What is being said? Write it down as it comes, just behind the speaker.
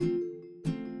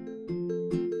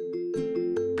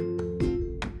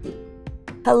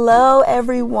Hello,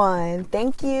 everyone.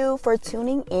 Thank you for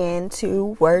tuning in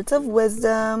to Words of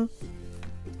Wisdom,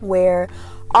 where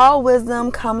all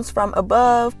wisdom comes from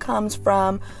above, comes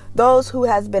from those who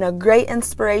has been a great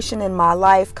inspiration in my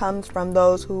life, comes from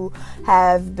those who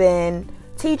have been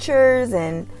teachers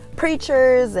and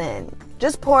preachers and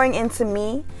just pouring into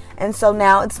me. And so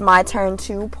now it's my turn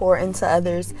to pour into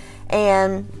others.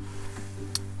 And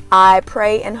I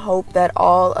pray and hope that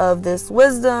all of this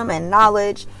wisdom and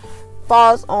knowledge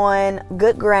falls on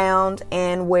good ground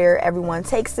and where everyone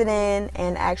takes it in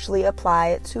and actually apply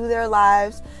it to their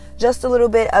lives. Just a little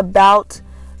bit about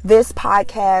this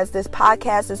podcast. This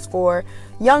podcast is for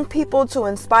young people, to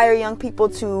inspire young people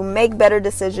to make better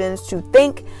decisions, to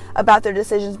think about their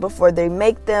decisions before they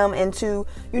make them, and to,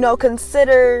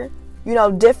 consider,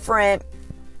 different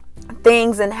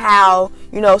things and how,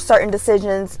 certain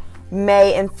decisions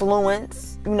may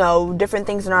influence, different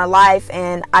things in our life.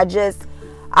 And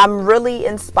I'm really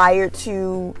inspired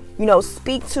to,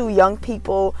 speak to young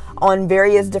people on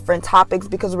various different topics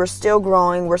because we're still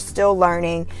growing, we're still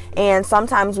learning, and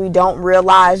sometimes we don't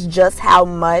realize just how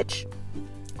much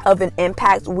of an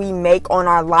impact we make on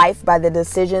our life by the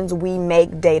decisions we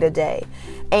make day to day.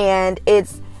 And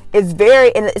it's a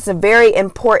very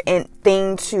important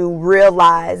thing to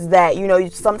realize that,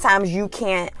 sometimes you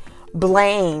can't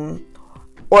blame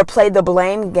or play the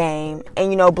blame game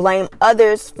and, blame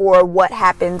others for what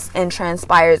happens and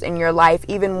transpires in your life.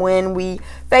 Even when we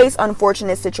face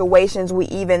unfortunate situations,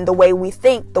 the way we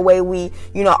think, the way we,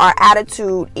 our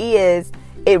attitude is,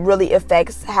 it really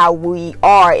affects how we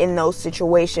are in those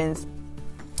situations.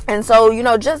 And so,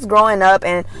 just growing up,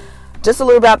 and just a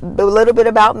little bit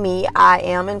about me. I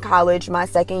am in college, my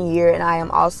second year, and I am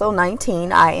also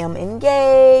 19. I am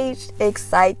engaged.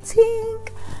 Exciting.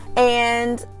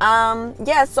 And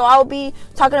so I'll be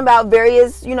talking about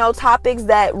various, topics,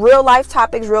 that real life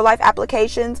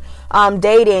applications,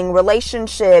 dating,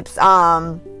 relationships,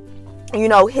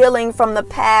 healing from the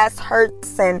past,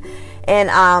 hurts,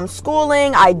 and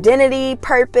schooling, identity,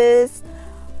 purpose,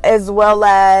 as well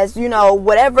as,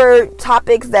 whatever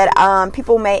topics that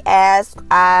people may ask.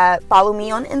 Follow me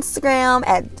on Instagram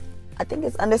at, I think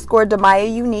it's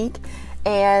 _Demaya Unique.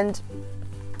 And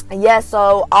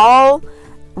so all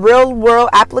real world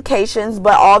applications,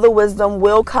 but all the wisdom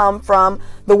will come from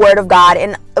the Word of God.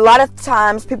 And a lot of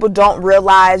times people don't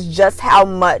realize just how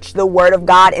much the Word of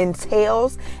God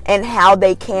entails and how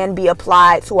they can be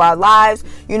applied to our lives,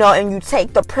 and you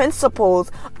take the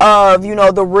principles of,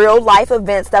 the real life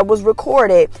events that was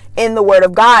recorded in the Word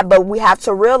of God. But we have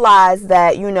to realize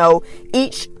that,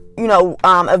 each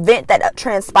event that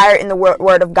transpired in the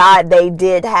Word of God,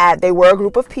 they were a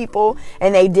group of people,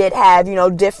 and they did have,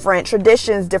 different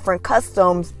traditions, different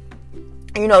customs,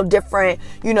 different,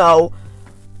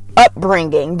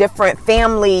 upbringing, different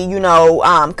family,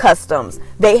 customs.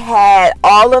 They had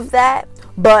all of that.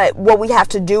 But what we have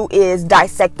to do is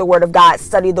dissect the Word of God,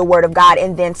 study the Word of God,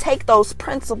 and then take those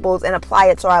principles and apply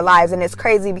it to our lives. And it's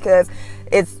crazy because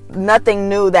it's nothing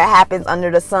new that happens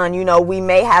under the sun. We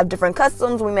may have different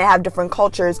customs, we may have different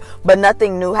cultures, but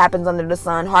nothing new happens under the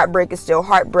sun. Heartbreak is still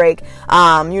heartbreak.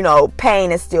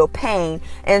 Pain is still pain.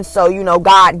 And so,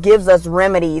 God gives us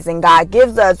remedies, and God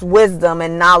gives us wisdom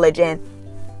and knowledge, and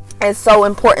it's so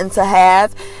important to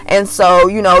have. And so,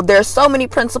 there's so many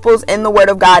principles in the Word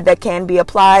of God that can be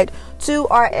applied to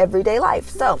our everyday life.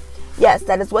 So, yes,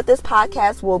 that is what this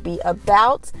podcast will be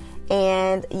about.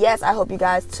 And yes, I hope you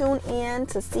guys tune in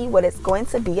to see what it's going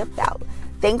to be about.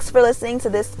 Thanks for listening to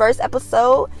this first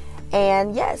episode.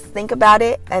 And yes, think about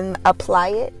it and apply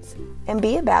it and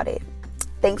be about it.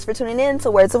 Thanks for tuning in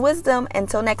to Words of Wisdom.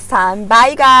 Until next time. Bye,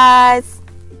 you guys.